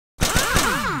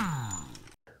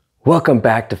Welcome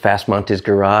back to Fast Monty's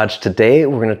Garage. Today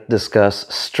we're going to discuss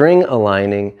string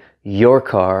aligning your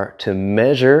car to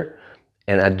measure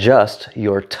and adjust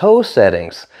your toe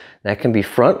settings. That can be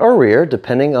front or rear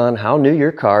depending on how new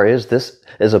your car is. This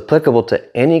is applicable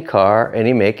to any car,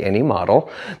 any make, any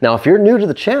model. Now if you're new to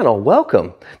the channel,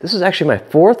 welcome. This is actually my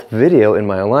fourth video in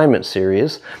my alignment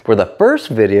series, where the first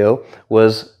video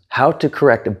was how to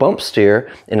correct a bump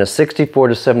steer in a 64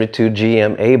 to 72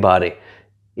 GM A body.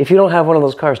 If you don't have one of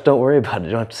those cars, don't worry about it.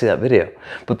 You don't have to see that video.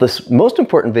 But the most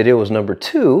important video was number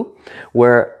 2,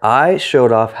 where I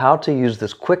showed off how to use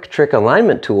this QuickTrick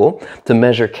alignment tool to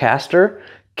measure caster,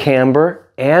 camber,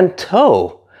 and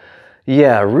toe.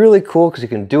 Yeah, really cool because you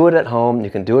can do it at home. You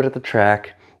can do it at the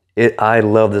track. I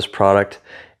love this product.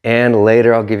 And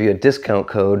later I'll give you a discount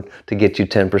code to get you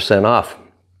 10% off.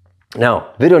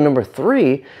 Now, video number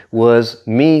 3 was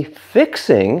me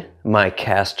fixing my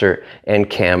caster and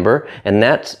camber, and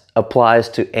that applies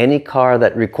to any car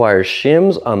that requires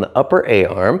shims on the upper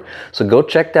A-arm. So go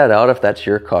check that out if that's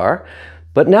your car.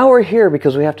 But now we're here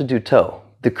because we have to do toe.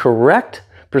 The correct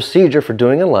procedure for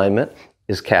doing alignment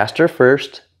is caster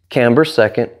first, camber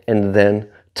second, and then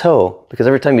toe. Because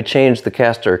every time you change the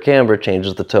caster or camber, it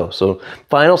changes the toe. So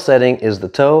final setting is the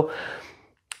toe.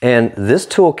 And this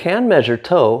tool can measure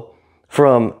toe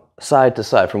from side to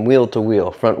side, from wheel to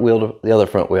wheel, front wheel to the other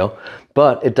front wheel,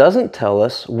 but it doesn't tell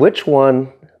us which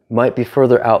one might be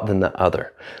further out than the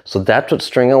other. So that's what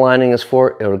string aligning is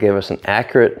for. It'll give us an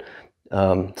accurate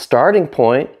starting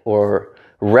point, or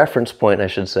reference point, I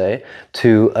should say,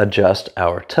 to adjust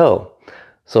our toe.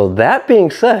 So that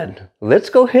being said, let's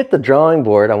go hit the drawing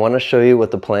board. I want to show you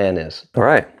what the plan is. All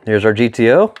right, here's our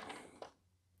GTO.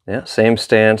 Yeah, same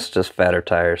stance, just fatter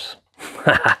tires.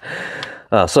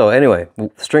 So anyway,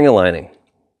 string aligning.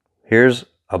 Here's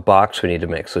a box we need to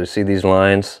make. So you see these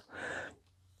lines?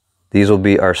 These will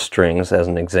be our strings as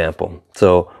an example.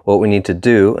 So what we need to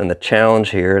do, and the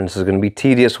challenge here, and this is going to be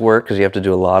tedious work because you have to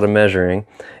do a lot of measuring,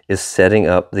 is setting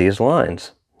up these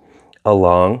lines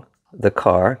along the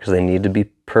car, because they need to be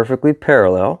perfectly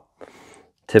parallel,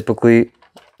 typically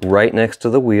right next to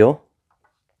the wheel.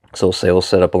 So say we'll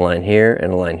set up a line here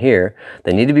and a line here.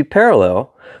 They need to be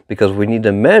parallel because we need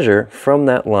to measure from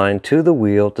that line to the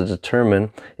wheel to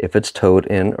determine if it's towed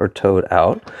in or towed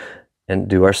out, and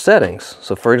do our settings.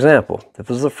 So for example, if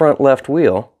this is the front left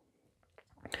wheel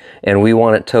and we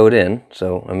want it towed in,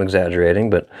 so I'm exaggerating,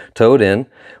 but towed in,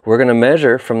 we're going to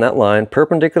measure from that line,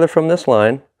 perpendicular from this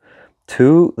line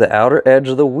to the outer edge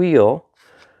of the wheel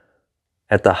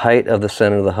at the height of the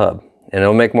center of the hub. And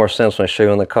it'll make more sense when I show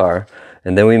you on the car.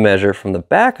 And then we measure from the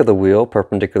back of the wheel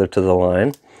perpendicular to the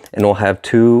line, and we'll have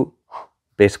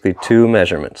basically two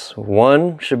measurements.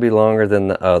 One should be longer than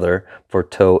the other for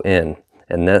toe in.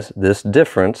 And this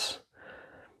difference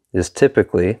is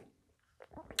typically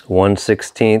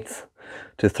 1/16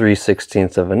 to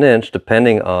 3/16 of an inch,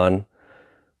 depending on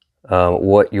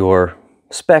what your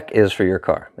spec is for your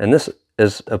car. And this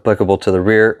is applicable to the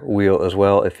rear wheel as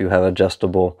well. If you have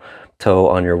adjustable toe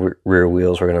on your rear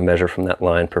wheels, we're going to measure from that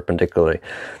line perpendicularly.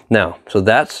 Now, so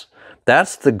that's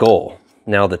the goal.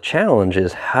 Now the challenge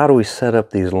is, how do we set up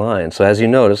these lines? So as you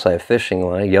notice, I have fishing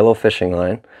line, yellow fishing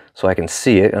line, so I can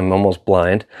see it. I'm almost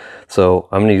blind. So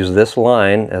I'm going to use this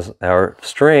line as our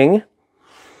string.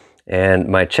 And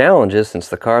my challenge is, since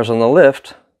the car's on the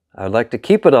lift, I'd like to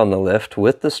keep it on the lift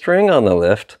with the string on the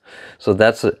lift. So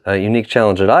that's a unique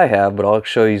challenge that I have, but I'll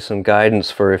show you some guidance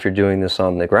for if you're doing this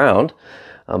on the ground.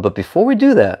 But before we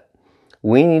do that,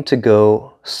 we need to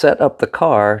go set up the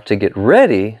car to get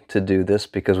ready to do this,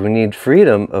 because we need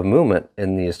freedom of movement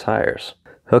in these tires.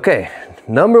 Okay,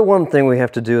 number one thing we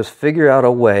have to do is figure out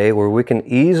a way where we can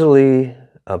easily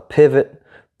pivot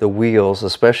the wheels,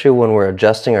 especially when we're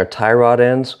adjusting our tie rod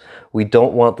ends. We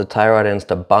don't want the tie rod ends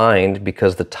to bind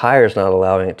because the tire's not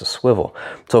allowing it to swivel.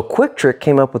 So QuickTrick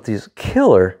came up with these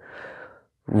killer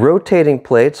rotating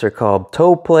plates. Are called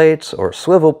toe plates or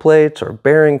swivel plates or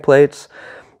bearing plates.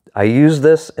 I used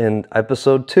this in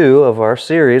episode 2 of our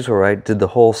series where I did the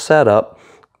whole setup.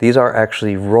 These are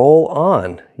actually roll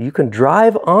on. You can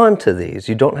drive onto these.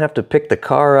 You don't have to pick the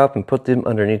car up and put them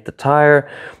underneath the tire.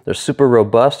 They're super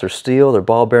robust. They're steel. They're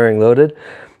ball bearing loaded.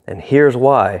 And here's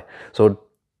why. So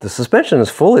the suspension is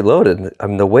fully loaded. I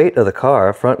mean, the weight of the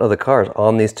car, front of the car, is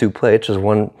on these 2 plates. There's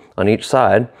one on each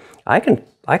side. I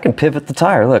can pivot the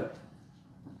tire, look.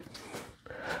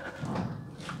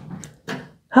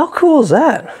 How cool is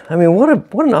that? I mean, what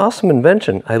an awesome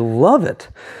invention. I love it.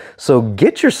 So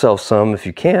get yourself some if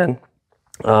you can.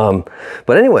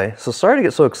 But anyway, so sorry to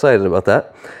get so excited about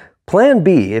that. Plan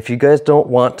B, if you guys don't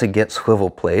want to get swivel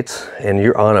plates and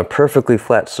you're on a perfectly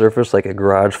flat surface like a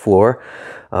garage floor,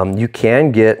 you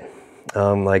can get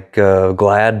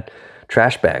Glad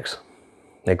trash bags.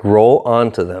 Like roll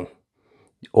onto them.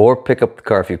 Or pick up the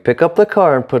car. If you pick up the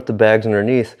car and put the bags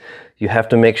underneath, you have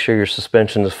to make sure your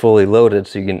suspension is fully loaded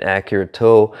so you get an accurate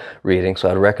tow reading. So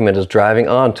I'd recommend just driving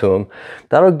onto them.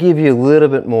 That'll give you a little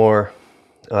bit more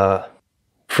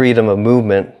freedom of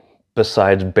movement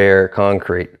besides bare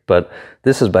concrete, but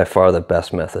this is by far the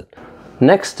best method.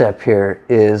 Next step here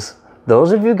is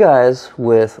those of you guys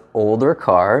with older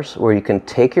cars where you can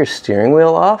take your steering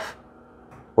wheel off,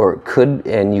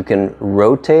 and you can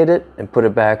rotate it and put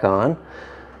it back on.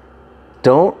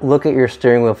 Don't look at your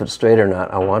steering wheel if it's straight or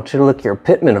not. I want you to look at your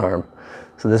pitman arm.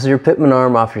 So this is your pitman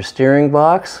arm off your steering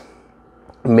box.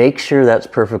 Make sure that's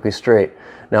perfectly straight.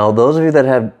 Now, those of you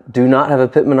that do not have a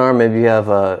pitman arm, maybe you have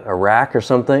a rack or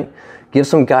something, give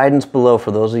some guidance below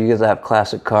for those of you guys that have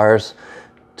classic cars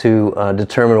to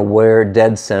determine where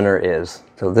dead center is.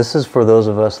 So this is for those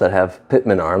of us that have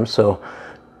pitman arms. So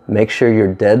make sure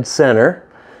you're dead center.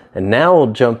 And now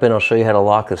we'll jump in, I'll show you how to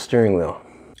lock the steering wheel.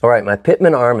 All right, my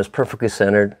pitman arm is perfectly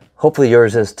centered. Hopefully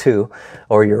yours is too,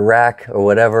 or your rack or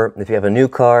whatever. If you have a new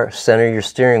car, center your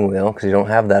steering wheel because you don't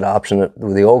have that option that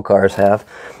the old cars have.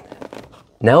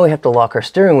 Now we have to lock our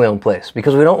steering wheel in place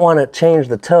because we don't want to change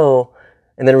the toe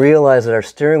and then realize that our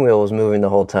steering wheel was moving the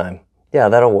whole time. Yeah,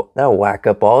 that'll whack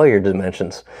up all your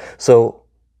dimensions. So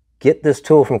get this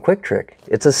tool from QuickTrick.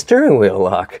 It's a steering wheel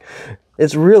lock.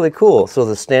 It's really cool. So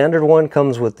the standard one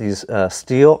comes with these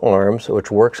steel arms,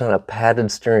 which works on a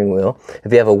padded steering wheel.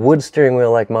 If you have a wood steering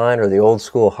wheel like mine or the old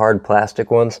school hard plastic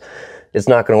ones, it's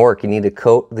not going to work. You need to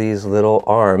coat these little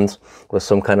arms with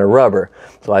some kind of rubber.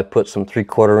 So I put some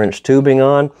 3/4 inch tubing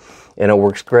on and it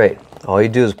works great. All you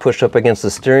do is push up against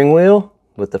the steering wheel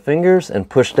with the fingers and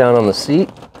push down on the seat.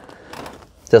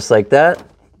 Just like that,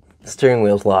 the steering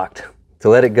wheel's locked. To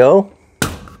let it go,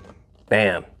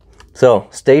 bam. So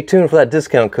stay tuned for that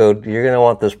discount code. You're going to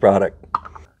want this product.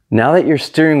 Now that your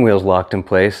steering wheel's locked in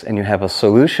place and you have a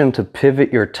solution to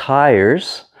pivot your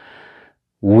tires,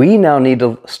 we now need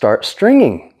to start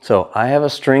stringing. So I have a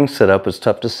string set up. It's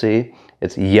tough to see.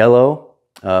 It's yellow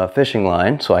fishing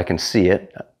line, so I can see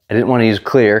it. I didn't want to use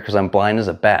clear because I'm blind as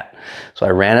a bat. So I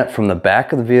ran it from the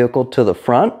back of the vehicle to the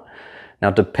front. Now,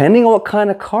 depending on what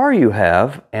kind of car you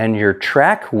have and your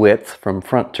track width from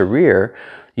front to rear,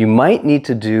 you might need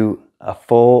to do a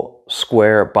full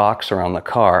square box around the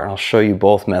car. And I'll show you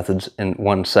both methods in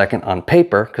 1 second on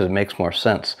paper because it makes more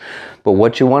sense. But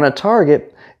what you want to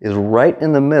target is right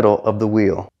in the middle of the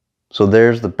wheel. So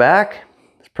there's the back,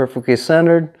 it's perfectly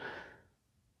centered,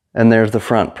 and there's the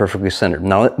front, perfectly centered.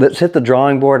 Now let's hit the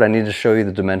drawing board. I need to show you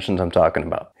the dimensions I'm talking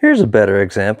about. Here's a better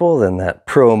example than that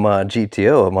Pro Mod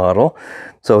GTO model.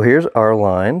 So here's our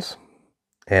lines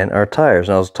and our tires.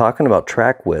 And I was talking about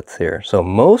track width here. So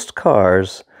most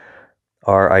cars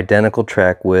are identical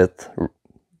track width.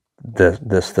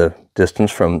 The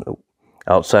distance from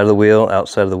outside of the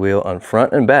wheel on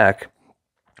front and back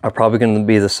are probably going to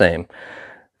be the same.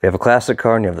 If you have a classic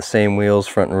car and you have the same wheels,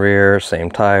 front and rear, same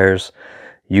tires,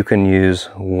 you can use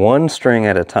one string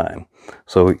at a time.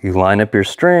 So you line up your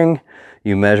string,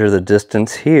 you measure the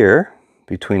distance here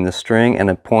between the string and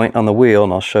a point on the wheel,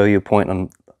 and I'll show you a point on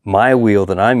my wheel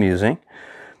that I'm using,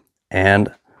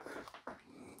 and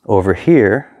over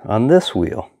here on this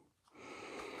wheel.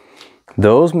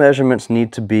 Those measurements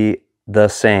need to be the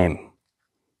same.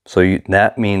 So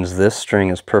that means this string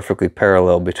is perfectly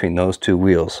parallel between those two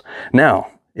wheels. Now,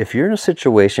 if you're in a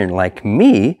situation like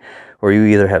me, where you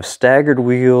either have staggered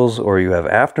wheels or you have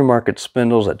aftermarket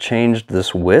spindles that changed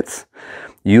this width,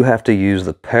 you have to use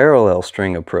the parallel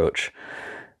string approach.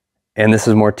 And this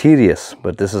is more tedious,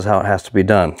 but this is how it has to be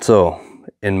done. So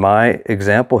in my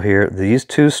example here, these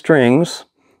two strings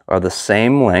are the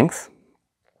same length,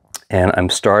 and I'm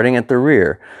starting at the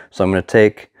rear. So I'm going to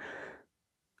take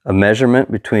a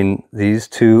measurement between these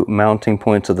two mounting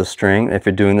points of the string. If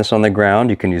you're doing this on the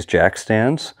ground, you can use jack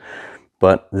stands.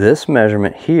 But this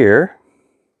measurement here,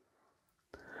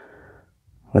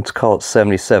 let's call it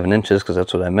 77 inches because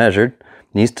that's what I measured,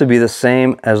 needs to be the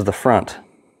same as the front,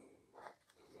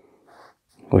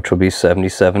 which will be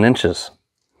 77 inches.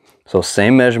 So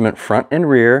same measurement front and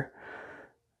rear,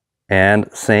 and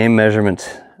same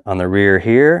measurement on the rear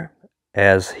here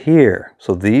as here.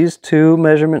 So these two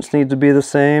measurements need to be the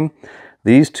same,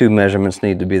 these two measurements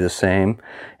need to be the same,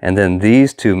 and then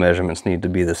these two measurements need to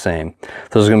be the same.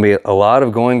 So there's going to be a lot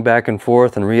of going back and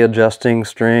forth and readjusting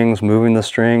strings, moving the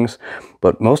strings,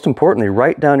 but most importantly,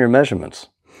 write down your measurements.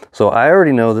 So I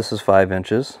already know this is 5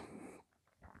 inches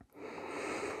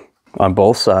on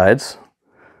both sides,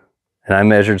 and I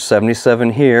measured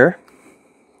 77 here,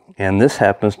 and this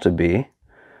happens to be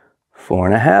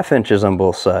 4.5 inches on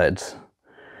both sides.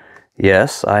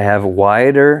 Yes, I have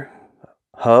wider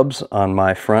hubs on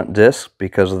my front disc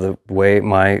because of the way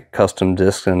my custom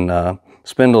discs and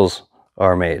spindles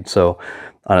are made. So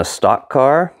on a stock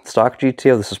car, stock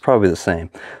GTO, this is probably the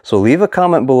same. So leave a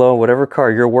comment below whatever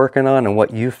car you're working on and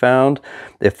what you found.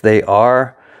 If they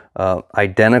are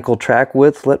identical track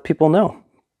widths, let people know.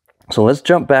 So let's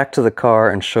jump back to the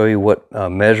car and show you what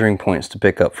measuring points to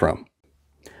pick up from.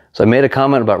 So I made a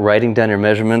comment about writing down your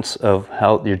measurements of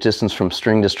how your distance from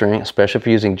string to string, especially if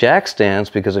you're using jack stands,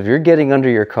 because if you're getting under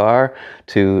your car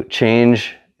to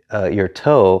change your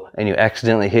toe and you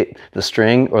accidentally hit the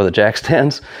string or the jack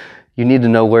stands, you need to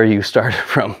know where you started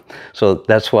from. So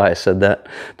that's why I said that.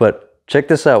 But check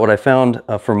this out. What I found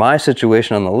for my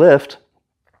situation on the lift,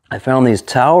 I found these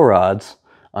towel rods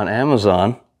on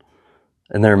Amazon,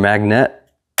 and they're magnet.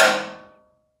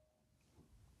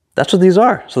 That's what these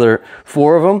are. So there are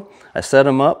 4 of them. I set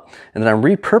them up, and then I'm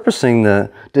repurposing the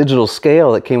digital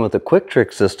scale that came with the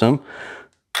QuickTrick system,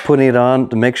 putting it on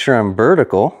to make sure I'm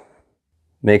vertical.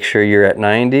 Make sure you're at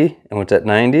 90, and when it's at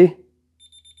 90,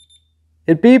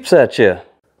 it beeps at you. All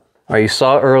right, you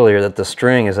saw earlier that the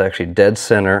string is actually dead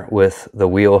center with the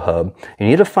wheel hub. You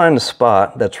need to find a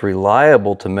spot that's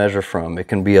reliable to measure from. It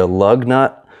can be a lug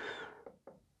nut.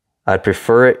 I'd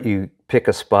prefer it you pick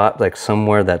a spot like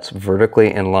somewhere that's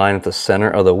vertically in line with the center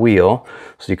of the wheel,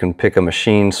 so you can pick a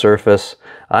machine surface.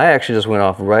 I actually just went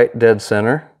off right dead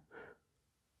center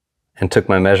and took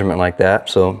my measurement like that,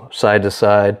 so side to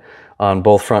side on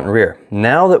both front and rear.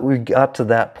 Now that we got to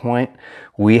that point,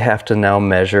 we have to now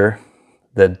measure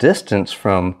the distance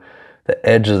from the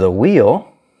edge of the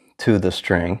wheel to the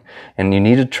string, and you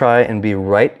need to try and be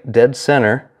right dead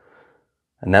center,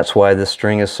 and that's why this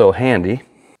string is so handy.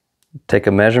 Take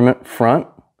a measurement front,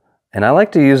 and I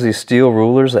like to use these steel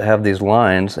rulers that have these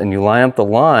lines, and you line up the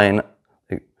line,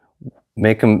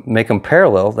 make them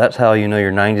parallel. That's how you know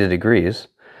you're 90 degrees.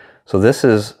 So this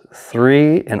is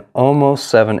 3 and almost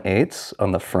 7/8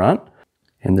 on the front,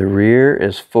 and the rear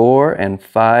is 4 and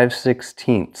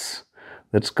 5/16.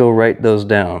 Let's go write those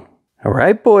down. All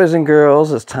right, boys and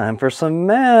girls, it's time for some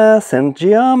math and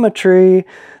geometry.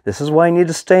 This is why you need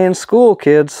to stay in school,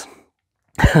 kids.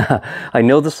 I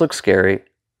know this looks scary.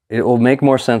 It will make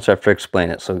more sense after I explain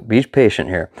it, so be patient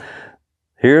here.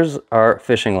 Here's our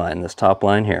fishing line, this top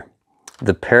line here.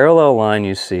 The parallel line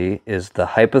you see is the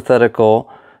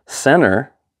hypothetical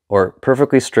center, or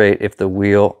perfectly straight if the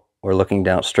wheel were looking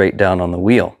down straight down on the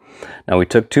wheel. Now we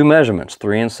took 2 measurements,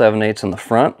 3 and 7/8 in the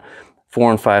front, 4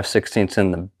 and 5/16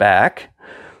 in the back.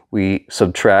 We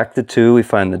subtract the 2, we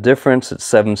find the difference, it's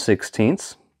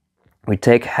 7/16. We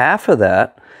take half of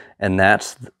that, and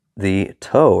that's the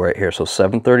toe right here. So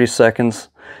 7/32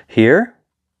 here,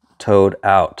 toed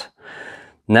out.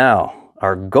 Now,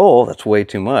 our goal, that's way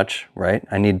too much, right?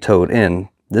 I need toed in.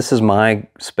 This is my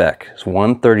spec. It's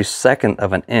 1/32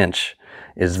 of an inch.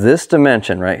 Is this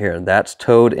dimension right here. That's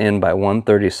toed in by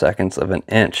 1/32 of an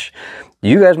inch.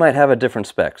 You guys might have a different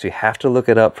spec, so you have to look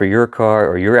it up for your car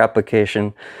or your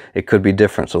application. It could be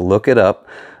different, so look it up.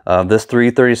 This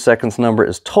 3/32 number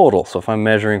is total, so if I'm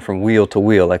measuring from wheel to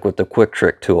wheel, like with the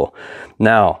QuickTrick tool.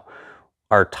 Now,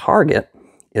 our target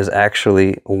is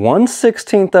actually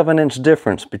 1/16 of an inch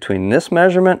difference between this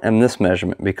measurement and this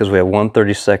measurement, because we have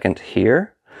 1/32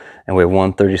 here and we have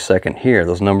 1/32 here.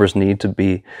 Those numbers need to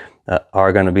be,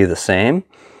 are going to be the same.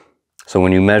 So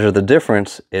when you measure the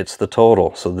difference, it's the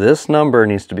total. So this number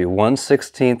needs to be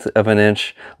 1/16 of an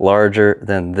inch larger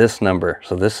than this number.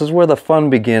 So this is where the fun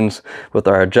begins with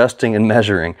our adjusting and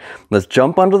measuring. Let's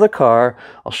jump under the car.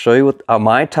 I'll show you what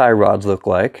my tie rods look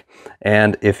like.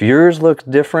 And if yours looks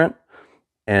different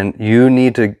and you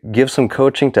need to give some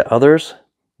coaching to others,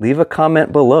 leave a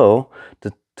comment below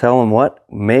to tell them what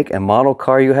make and model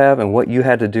car you have and what you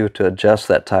had to do to adjust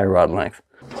that tie rod length.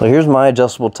 So here's my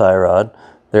adjustable tie rod.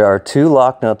 There are 2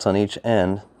 lock nuts on each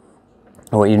end.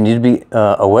 And what you need to be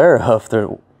aware of,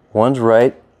 one's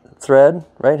right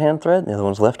hand thread, the other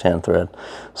one's left hand thread.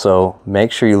 So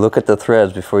make sure you look at the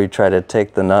threads before you try to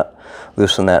take the nut,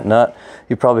 loosen that nut.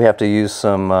 You probably have to use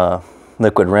some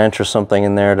liquid wrench or something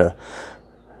in there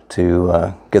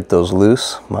to get those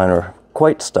loose. Mine are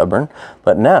quite stubborn.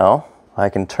 But now I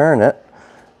can turn it,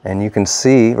 and you can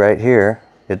see right here,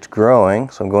 it's growing,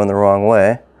 so I'm going the wrong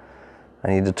way. I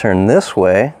need to turn this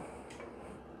way.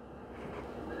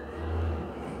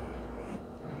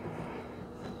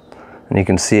 And you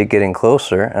can see it getting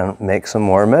closer and make some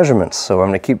more measurements. So I'm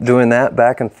going to keep doing that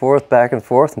back and forth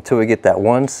until we get that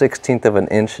 1/16 of an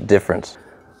inch difference.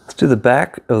 Let's do the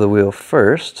back of the wheel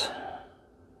first.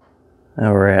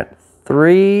 Now we're at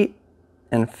 3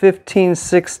 and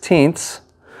 15/16.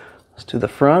 Let's do the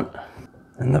front.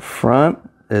 And the front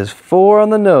is 4 on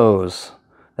the nose.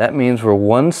 That means we're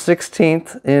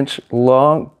 1/16 inch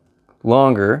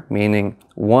longer, meaning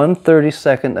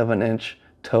 1/32 of an inch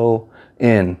toe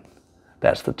in.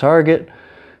 That's the target.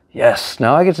 Yes,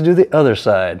 now I get to do the other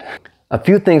side. A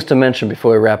few things to mention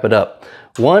before we wrap it up.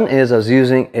 One is I was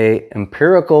using a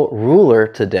empirical ruler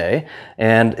today,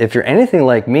 and if you're anything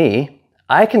like me,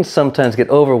 I can sometimes get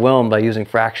overwhelmed by using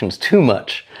fractions too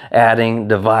much, adding,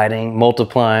 dividing,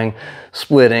 multiplying,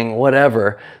 splitting,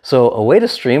 whatever. So a way to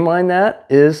streamline that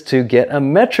is to get a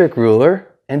metric ruler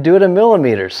and do it in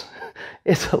millimeters.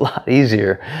 It's a lot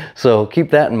easier, so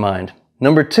keep that in mind.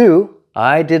 Number 2,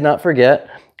 I did not forget,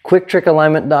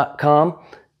 QuickTrickAlignment.com.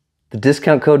 The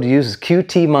discount code to use is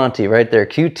QTMonty right there.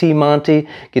 QTMonty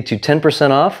gets you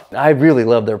 10% off. I really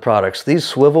love their products. These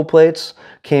swivel plates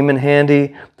came in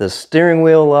handy. The steering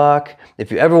wheel lock.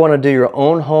 If you ever want to do your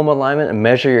own home alignment and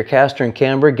measure your caster and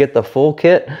camber, get the full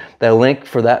kit. That link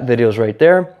for that video is right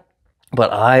there.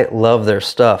 But I love their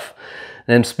stuff.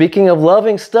 And speaking of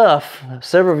loving stuff,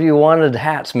 several of you wanted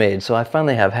hats made, so I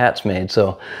finally have hats made.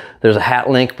 So there's a hat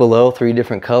link below, 3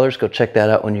 different colors. Go check that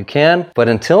out when you can. But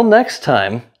until next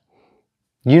time,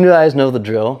 you guys know the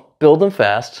drill. Build them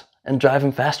fast and drive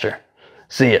them faster.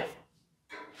 See ya.